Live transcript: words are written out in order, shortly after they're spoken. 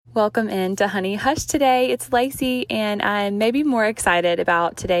Welcome into Honey Hush today. It's Lacey, and I'm maybe more excited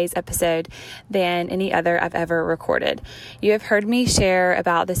about today's episode than any other I've ever recorded. You have heard me share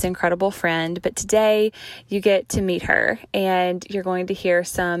about this incredible friend, but today you get to meet her, and you're going to hear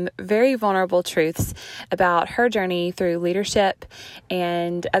some very vulnerable truths about her journey through leadership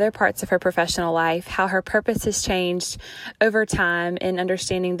and other parts of her professional life, how her purpose has changed over time in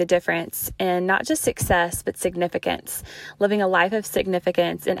understanding the difference in not just success, but significance, living a life of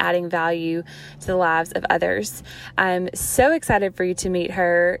significance and adding value to the lives of others. I'm so excited for you to meet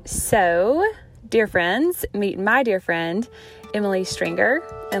her. So, dear friends, meet my dear friend, Emily Stringer,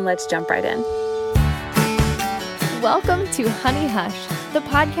 and let's jump right in. Welcome to Honey Hush, the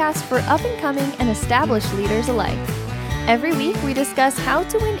podcast for up-and-coming and established leaders alike. Every week, we discuss how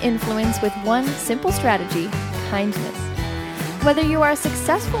to win influence with one simple strategy: kindness. Whether you are a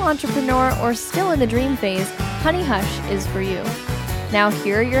successful entrepreneur or still in the dream phase, Honey Hush is for you. Now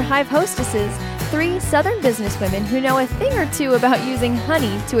here are your Hive hostesses, three Southern businesswomen who know a thing or two about using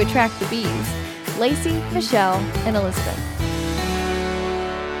honey to attract the bees: Lacey, Michelle, and Elizabeth.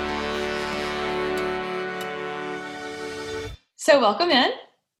 So welcome in.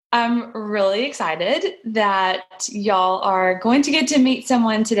 I'm really excited that y'all are going to get to meet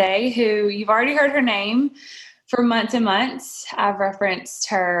someone today who you've already heard her name for months and months. I've referenced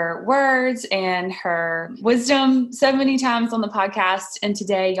her words and her wisdom so many times on the podcast, and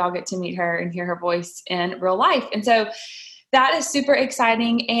today y'all get to meet her and hear her voice in real life. And so that is super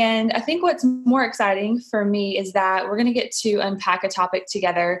exciting. And I think what's more exciting for me is that we're going to get to unpack a topic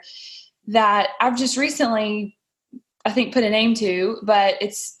together that I've just recently, I think, put a name to, but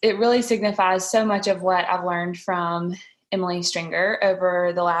it really signifies so much of what I've learned from Emily Stringer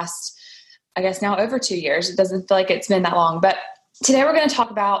over the last, I guess now over 2 years. It doesn't feel like it's been that long, but today we're going to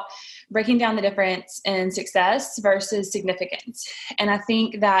talk about breaking down the difference in success versus significance. And I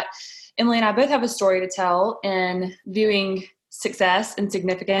think that Emily and I both have a story to tell in viewing success and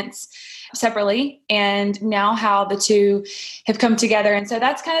significance separately, and now how the two have come together. And so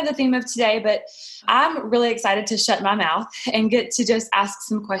that's kind of the theme of today, but I'm really excited to shut my mouth and get to just ask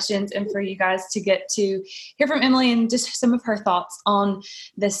some questions and for you guys to get to hear from Emily and just some of her thoughts on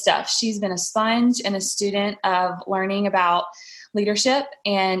this stuff. She's been a sponge and a student of learning about leadership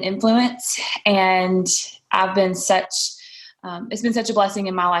and influence, and I've been it's been such a blessing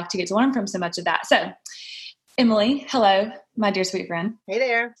in my life to get to learn from so much of that. So Emily, hello, my dear sweet friend. Hey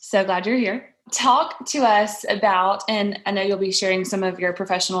there. So glad you're here. Talk to us about, and I know you'll be sharing some of your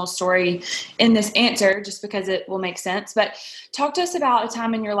professional story in this answer just because it will make sense, but talk to us about a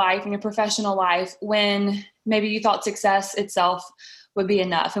time in your life, in your professional life, when maybe you thought success itself would be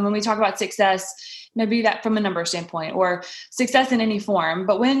enough. And when we talk about success, maybe that from a number standpoint or success in any form,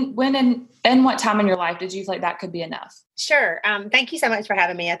 but when and what time in your life did you feel like that could be enough? Sure. Thank you so much for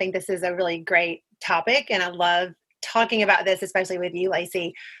having me. I think this is a really great topic, and I love talking about this, especially with you,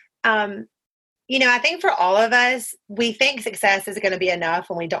 Lacey. I think for all of us, we think success is going to be enough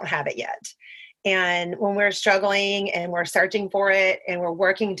when we don't have it yet. And when we're struggling and we're searching for it and we're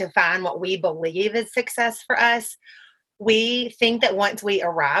working to find what we believe is success for us, we think that once we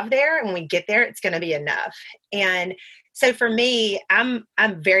arrive there and we get there, it's going to be enough. And so for me, I'm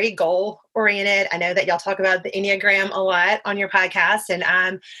very goal oriented. I know that y'all talk about the Enneagram a lot on your podcast, and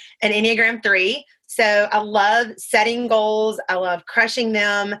I'm an Enneagram 3. So I love setting goals. I love crushing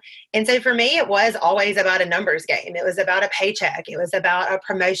them. And so for me, it was always about a numbers game. It was about a paycheck. It was about a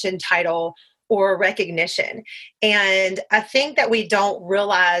promotion title or recognition. And I think that we don't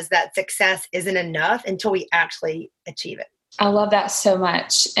realize that success isn't enough until we actually achieve it. I love that so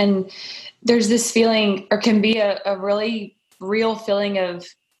much. And there's this feeling, or can be a really real feeling of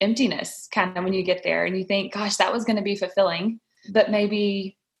emptiness kind of when you get there and you think, gosh, that was going to be fulfilling. But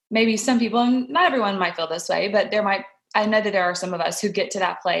maybe some people, and not everyone might feel this way, but I know that there are some of us who get to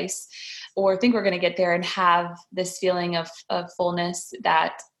that place or think we're going to get there and have this feeling of fullness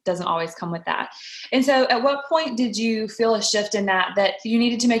that doesn't always come with that. And so at what point did you feel a shift in that you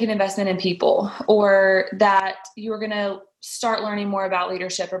needed to make an investment in people, or that you were going to start learning more about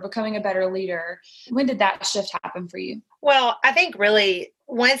leadership or becoming a better leader? When did that shift happen for you? Well, I think really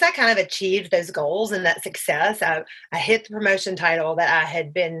once I kind of achieved those goals and that success, I hit the promotion title that I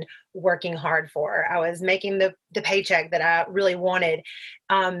had been working hard for. I was making the paycheck that I really wanted.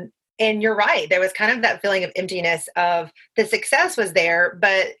 And you're right. There was kind of that feeling of emptiness of the success was there,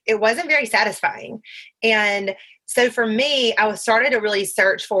 but it wasn't very satisfying. And so for me, I started to really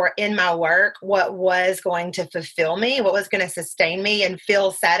search for in my work what was going to fulfill me, what was going to sustain me and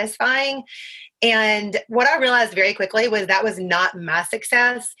feel satisfying. And what I realized very quickly was that was not my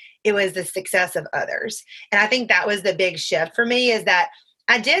success. It was the success of others. And I think that was the big shift for me, is that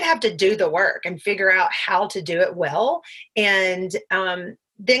I did have to do the work and figure out how to do it well. And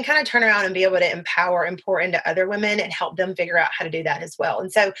then kind of turn around and be able to empower and pour into other women and help them figure out how to do that as well.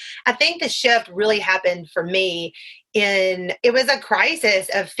 And so I think the shift really happened for me it was a crisis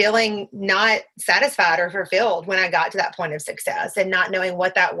of feeling not satisfied or fulfilled when I got to that point of success and not knowing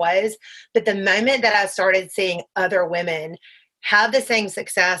what that was. But the moment that I started seeing other women have the same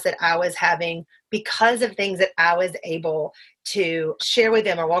success that I was having because of things that I was able to share with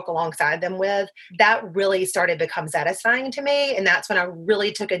them or walk alongside them with, that really started to become satisfying to me. And that's when I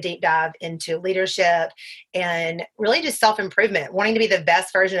really took a deep dive into leadership and really just self-improvement, wanting to be the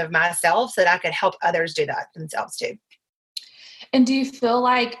best version of myself so that I could help others do that themselves too. And do you feel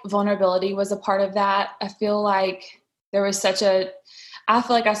like vulnerability was a part of that? I feel like there was I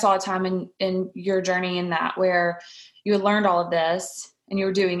feel like I saw a time in your journey in that where you had learned all of this and you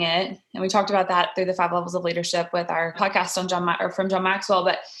were doing it. And we talked about that through the 5 levels of leadership with our podcast on from John Maxwell.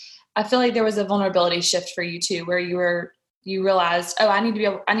 But I feel like there was a vulnerability shift for you too, where you realized, I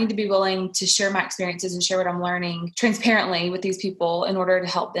need to be willing to share my experiences and share what I'm learning transparently with these people in order to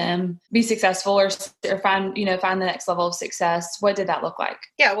help them be successful or find the next level of success. What did that look like?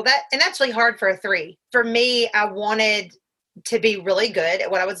 Yeah, well, that's really hard for a 3. For me, I wanted to be really good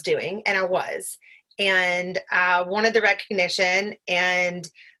at what I was doing, and I was. And I wanted the recognition, and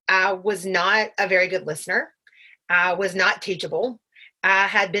I was not a very good listener. I was not teachable. I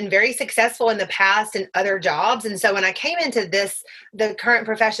had been very successful in the past in other jobs. And so when I came into the current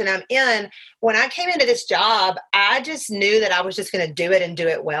profession I'm in, when I came into this job, I just knew that I was just going to do it and do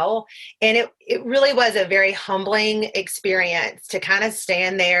it well. And it really was a very humbling experience to kind of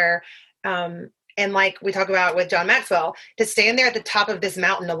stand there, and like we talk about with John Maxwell, to stand there at the top of this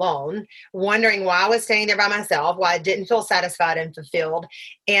mountain alone, wondering why I was standing there by myself, why I didn't feel satisfied and fulfilled,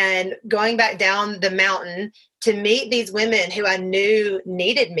 and going back down the mountain to meet these women who I knew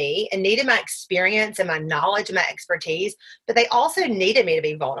needed me and needed my experience and my knowledge and my expertise, but they also needed me to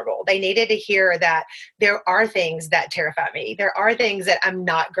be vulnerable. They needed to hear that there are things that terrify me. There are things that I'm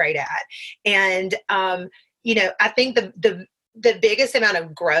not great at. And, I think the biggest amount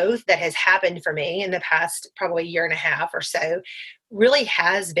of growth that has happened for me in the past probably year and a half or so really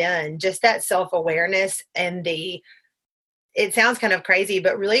has been just that self-awareness and it sounds kind of crazy,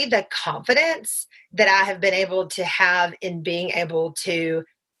 but really the confidence that I have been able to have in being able to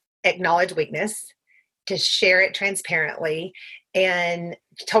acknowledge weakness, to share it transparently, and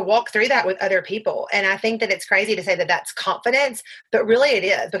to walk through that with other people. And I think that it's crazy to say that that's confidence, but really it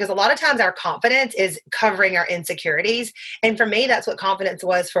is, because a lot of times our confidence is covering our insecurities. And for me, that's what confidence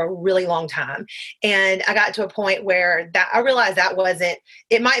was for a really long time. And I got to a point where I realized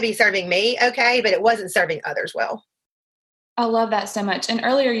it might be serving me okay, but it wasn't serving others well. I love that so much. And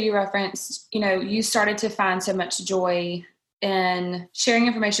earlier you referenced, you started to find so much joy in sharing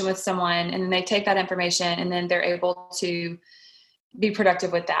information with someone, and then they take that information and then they're able to be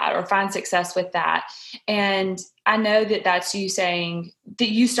productive with that or find success with that. And I know that that's you saying that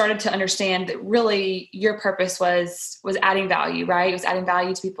you started to understand that really your purpose was adding value, right? It was adding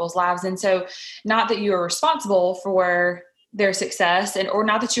value to people's lives. And so not that you were responsible for their success or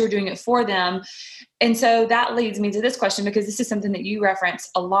not that you were doing it for them. And so that leads me to this question, because this is something that you reference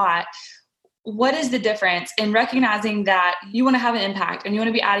a lot. What is the difference in recognizing that you want to have an impact and you want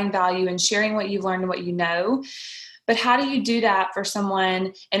to be adding value and sharing what you've learned and what you know? But how do you do that for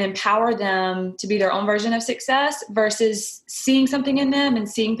someone and empower them to be their own version of success versus seeing something in them and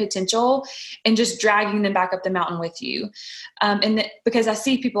seeing potential and just dragging them back up the mountain with you? Because I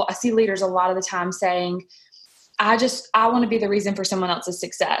see leaders a lot of the time saying, I want to be the reason for someone else's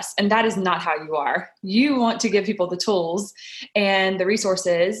success. And that is not how you are. You want to give people the tools and the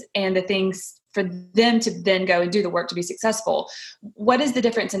resources and the things for them to then go and do the work to be successful. What is the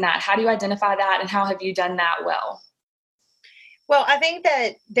difference in that? How do you identify that? And how have you done that well? Well, I think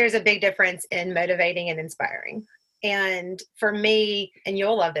that there's a big difference in motivating and inspiring. And for me, and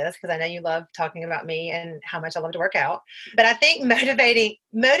you'll love this because I know you love talking about me and how much I love to work out, but I think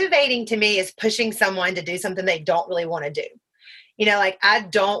motivating to me is pushing someone to do something they don't really want to do. Like I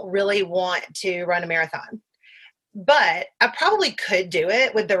don't really want to run a marathon, but I probably could do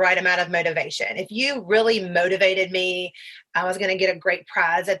it with the right amount of motivation. If you really motivated me, I was going to get a great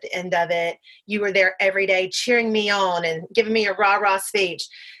prize at the end of it. You were there every day cheering me on and giving me a rah-rah speech.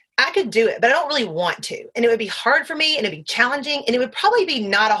 I could do it, but I don't really want to. And it would be hard for me and it'd be challenging. And it would probably be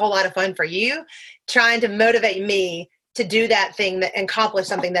not a whole lot of fun for you trying to motivate me to do that thing and accomplish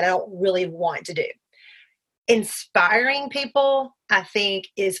something that I don't really want to do. Inspiring people, I think,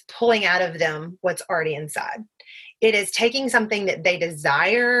 is pulling out of them what's already inside. It is taking something that they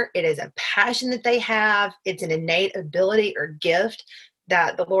desire. It is a passion that they have. It's an innate ability or gift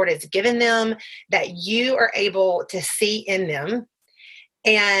that the Lord has given them, that you are able to see in them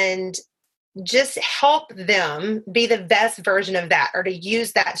and just help them be the best version of that, or to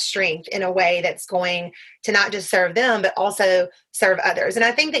use that strength in a way that's going to not just serve them, but also serve others. And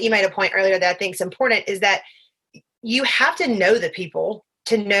I think that you made a point earlier that I think is important, is that you have to know the people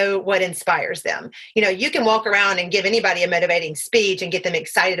to know what inspires them. You know, you can walk around and give anybody a motivating speech and get them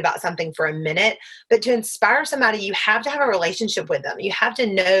excited about something for a minute, but to inspire somebody, you have to have a relationship with them. You have to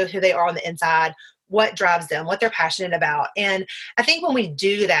know who they are on the inside, what drives them, what they're passionate about. And I think when we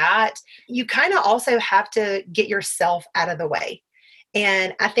do that, you kind of also have to get yourself out of the way.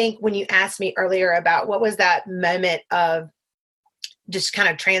 And I think when you asked me earlier about what was that moment of just kind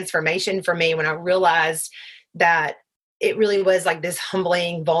of transformation for me, when I realized that it really was like this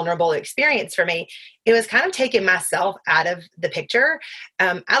humbling, vulnerable experience for me, it was kind of taking myself out of the picture.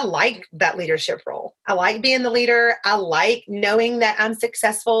 I like that leadership role. I like being the leader. I like knowing that I'm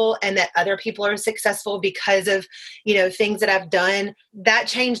successful and that other people are successful because of, you know, things that I've done. That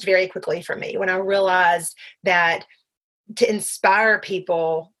changed very quickly for me when I realized that to inspire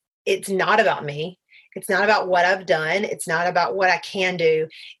people, it's not about me. It's not about what I've done. It's not about what I can do.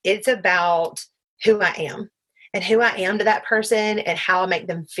 It's about who I am. And who I am to that person and how I make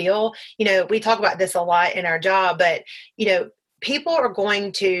them feel. You know, we talk about this a lot in our job, but, you know, people are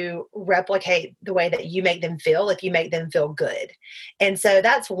going to replicate the way that you make them feel if you make them feel good. And so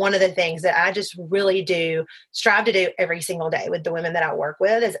that's one of the things that I just really do strive to do every single day with the women that I work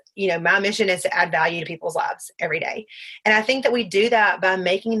with is, you know, my mission is to add value to people's lives every day. And I think that we do that by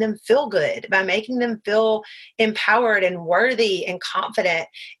making them feel good, by making them feel empowered and worthy and confident.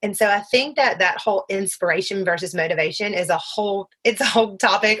 And so I think that that whole inspiration versus motivation is it's a whole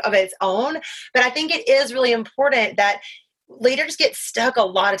topic of its own. But I think it is really important that leaders get stuck a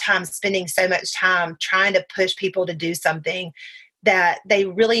lot of times spending so much time trying to push people to do something that they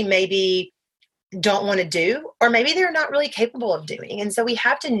really maybe don't want to do, or maybe they're not really capable of doing. And so we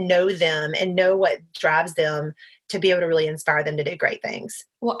have to know them and know what drives them to be able to really inspire them to do great things.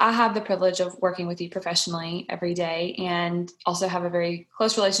 Well, I have the privilege of working with you professionally every day and also have a very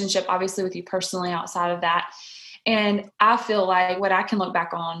close relationship, obviously, with you personally outside of that. And I feel like what I can look back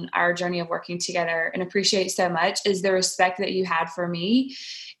on our journey of working together and appreciate so much is the respect that you had for me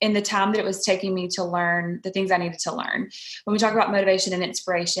in the time that it was taking me to learn the things I needed to learn. When we talk about motivation and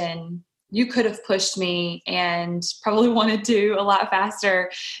inspiration, you could have pushed me and probably wanted to a lot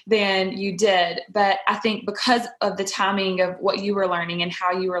faster than you did. But I think because of the timing of what you were learning and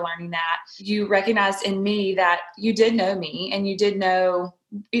how you were learning that, you recognized in me that you did know me and you did know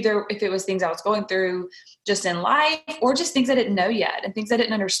either if it was things I was going through just in life or just things I didn't know yet and things I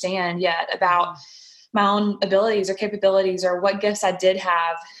didn't understand yet about my own abilities or capabilities or what gifts I did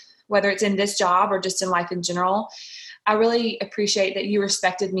have, whether it's in this job or just in life in general. I really appreciate that you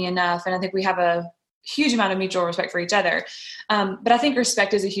respected me enough. And I think we have a huge amount of mutual respect for each other. But I think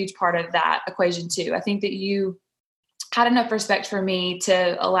respect is a huge part of that equation too. I think that you had enough respect for me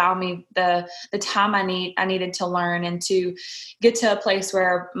to allow me the time I needed to learn and to get to a place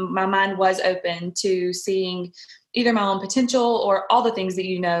where my mind was open to seeing either my own potential or all the things that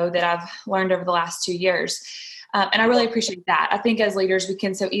you know that I've learned over the last 2 years. And I really appreciate that. I think as leaders, we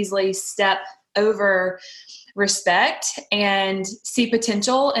can so easily step over respect and see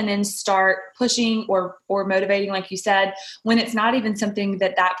potential and then start pushing or motivating, like you said, when it's not even something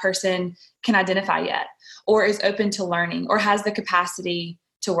that that person can identify yet or is open to learning or has the capacity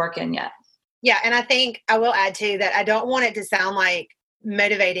to work in yet. Yeah. And I think I will add too that I don't want it to sound like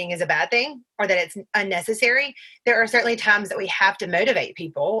motivating is a bad thing or that it's unnecessary. There are certainly times that we have to motivate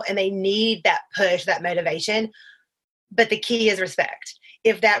people and they need that push, that motivation. But the key is respect.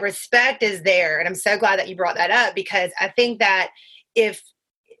 If that respect is there, and I'm so glad that you brought that up, because I think that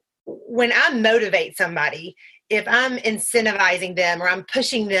when I motivate somebody, if I'm incentivizing them or I'm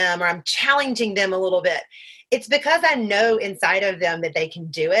pushing them or I'm challenging them a little bit, it's because I know inside of them that they can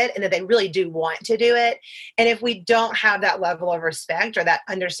do it and that they really do want to do it. And if we don't have that level of respect or that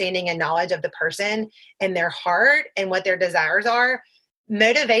understanding and knowledge of the person and their heart and what their desires are,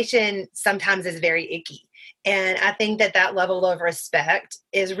 motivation sometimes is very icky. And I think that that level of respect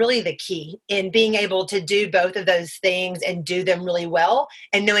is really the key in being able to do both of those things and do them really well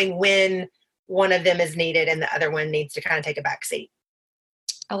and knowing when one of them is needed and the other one needs to kind of take a back seat.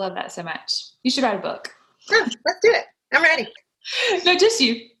 I love that so much. You should write a book. Yeah, let's do it. I'm ready. No, just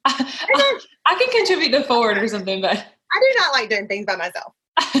you. I can contribute the forward or something, but I do not like doing things by myself.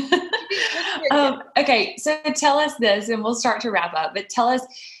 Okay, so tell us this, and we'll start to wrap up, but tell us,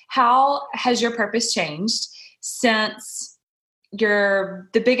 how has your purpose changed since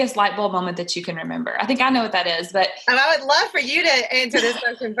the biggest light bulb moment that you can remember? I think I know what that is, but I would love for you to answer this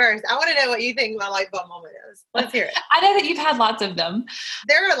question first. I want to know what you think my light bulb moment is. Let's hear it. I know that you've had lots of them.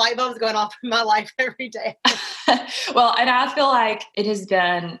 There are light bulbs going off in my life every day. Well, and I feel like it has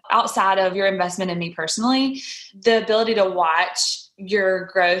been, outside of your investment in me personally, the ability to watch your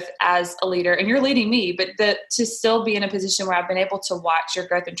growth as a leader, and you're leading me, but to still be in a position where I've been able to watch your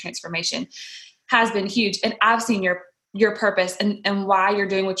growth and transformation has been huge. And I've seen your purpose and why you're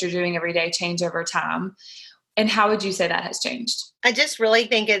doing what you're doing every day change over time. And how would you say that has changed? I just really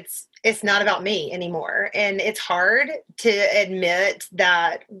think it's not about me anymore. And it's hard to admit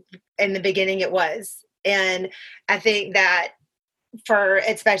that in the beginning it was. And I think that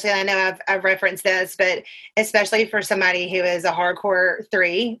especially, I know I've referenced this, but especially for somebody who is a hardcore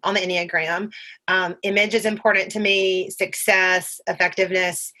 3 on the Enneagram, image is important to me, success,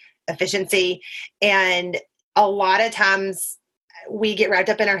 effectiveness, efficiency. And a lot of times we get wrapped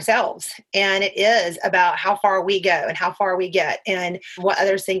up in ourselves, and it is about how far we go and how far we get and what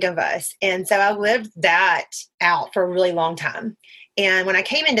others think of us. And so I lived that out for a really long time. And when I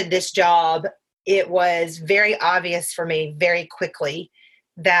came into this job, it was very obvious for me very quickly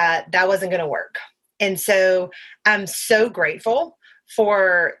that wasn't going to work. And so I'm so grateful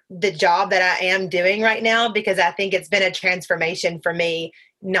for the job that I am doing right now, because I think it's been a transformation for me,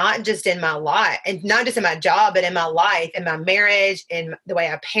 not just in my life and not just in my job, but in my life, in my marriage, in the way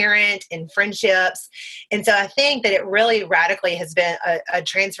I parent, in friendships. And so I think that it really radically has been a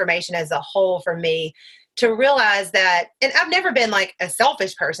transformation as a whole for me, to realize that, and I've never been like a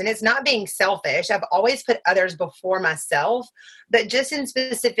selfish person. It's not being selfish. I've always put others before myself, but just in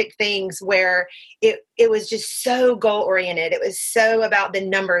specific things where it was just so goal oriented. It was so about the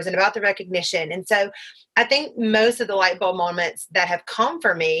numbers and about the recognition. And so I think most of the light bulb moments that have come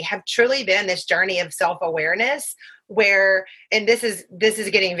for me have truly been this journey of self-awareness where, and this is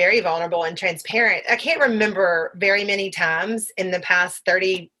getting very vulnerable and transparent. I can't remember very many times in the past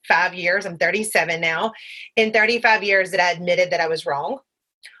 35 years, I'm 37 now, in 35 years that I admitted that I was wrong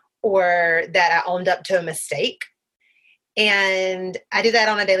or that I owned up to a mistake. And I do that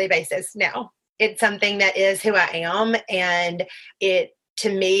on a daily basis now. It's something that is who I am. And it, to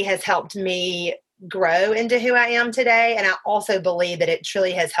me, has helped me grow into who I am today. And I also believe that it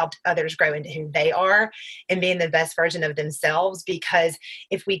truly has helped others grow into who they are and being the best version of themselves. Because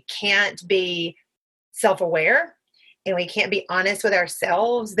if we can't be self-aware and we can't be honest with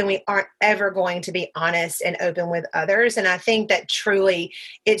ourselves, then we aren't ever going to be honest and open with others. And I think that truly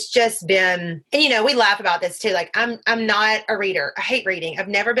it's just been, and we laugh about this too. Like I'm not a reader. I hate reading. I've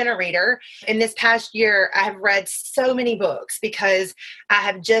never been a reader. In this past year, I have read so many books because I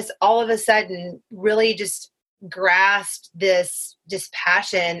have just all of a sudden really just grasped this just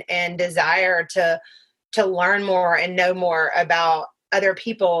passion and desire to learn more and know more about other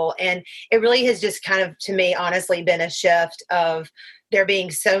people. And it really has just kind of, to me, honestly, been a shift of there being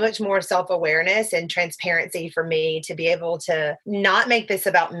so much more self-awareness and transparency for me to be able to not make this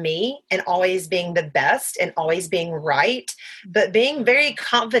about me and always being the best and always being right, but being very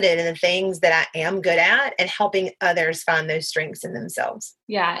confident in the things that I am good at and helping others find those strengths in themselves.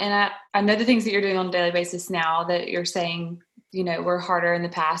 Yeah. And I know the things that you're doing on a daily basis now that you're saying, were harder in the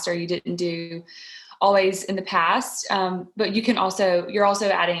past or you didn't do always in the past. But you're also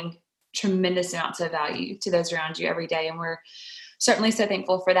adding tremendous amounts of value to those around you every day. And we're certainly so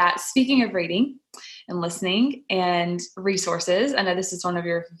thankful for that. Speaking of reading and listening and resources, I know this is one of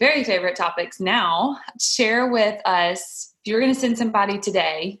your very favorite topics now. Share with us, if you're going to send somebody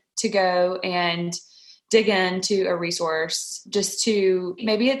today to go and dig into a resource, just to,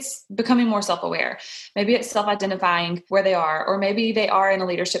 maybe it's becoming more self-aware. Maybe it's self-identifying where they are, or maybe they are in a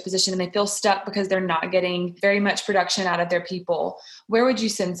leadership position and they feel stuck because they're not getting very much production out of their people. Where would you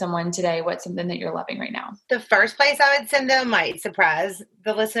send someone today? What's something that you're loving right now? The first place I would send them might surprise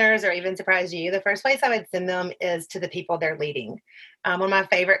the listeners or even surprise you. The first place I would send them is to the people they're leading. One of my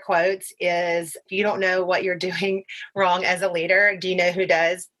favorite quotes is, if you don't know what you're doing wrong as a leader, do you know who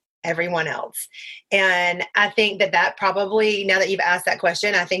does? Everyone else. And I think that probably, now that you've asked that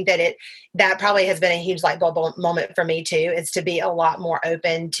question, I think that probably has been a huge light bulb moment for me too, is to be a lot more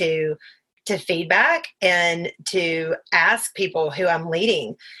open to feedback and to ask people who I'm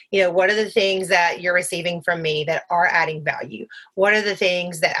leading, what are the things that you're receiving from me that are adding value? What are the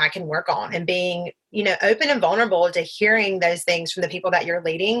things that I can work on? And being, open and vulnerable to hearing those things from the people that you're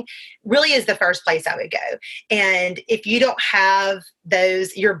leading really is the first place I would go. And if you don't have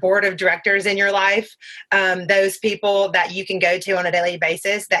your board of directors in your life, those people that you can go to on a daily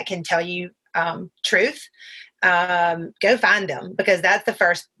basis that can tell you truth, go find them, because that's the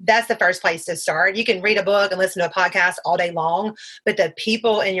first place to start. You can read a book and listen to a podcast all day long, but the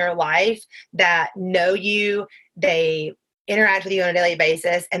people in your life that know you, they interact with you on a daily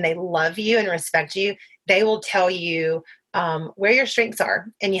basis, and they love you and respect you, they will tell you where your strengths are,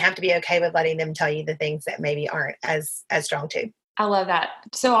 and you have to be okay with letting them tell you the things that maybe aren't as strong too. I love that.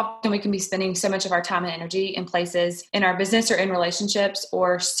 So often we can be spending so much of our time and energy in places in our business or in relationships,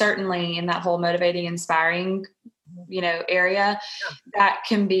 or certainly in that whole motivating, inspiring, area that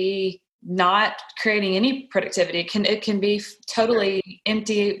can be not creating any productivity. It can be totally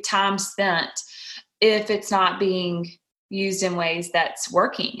empty time spent if it's not being used in ways that's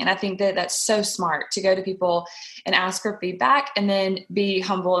working. And I think that that's so smart to go to people and ask for feedback, and then be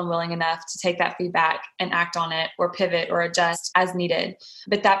humble and willing enough to take that feedback and act on it, or pivot or adjust as needed.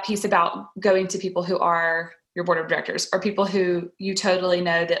 But that piece about going to people who are your board of directors, or people who you totally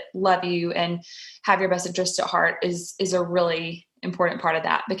know that love you and have your best interests at heart, is a really important part of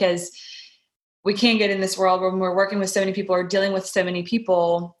that, because we can't get in this world when we're working with so many people or dealing with so many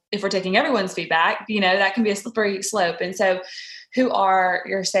people. If we're taking everyone's feedback, that can be a slippery slope. And so who are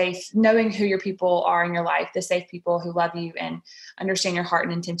your safe, knowing who your people are in your life, the safe people who love you and understand your heart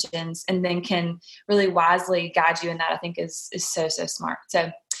and intentions, and then can really wisely guide you in that, I think is so smart. So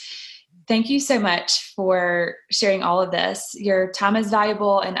thank you so much for sharing all of this. Your time is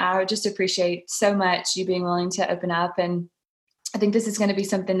valuable, and I just appreciate so much you being willing to open up. And I think this is going to be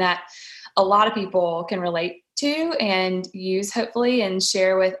something that a lot of people can relate to and use, hopefully, and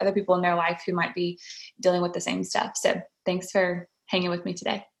share with other people in their life who might be dealing with the same stuff. So thanks for hanging with me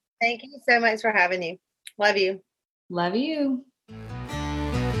today. Thank you so much for having me. Love you. Love you.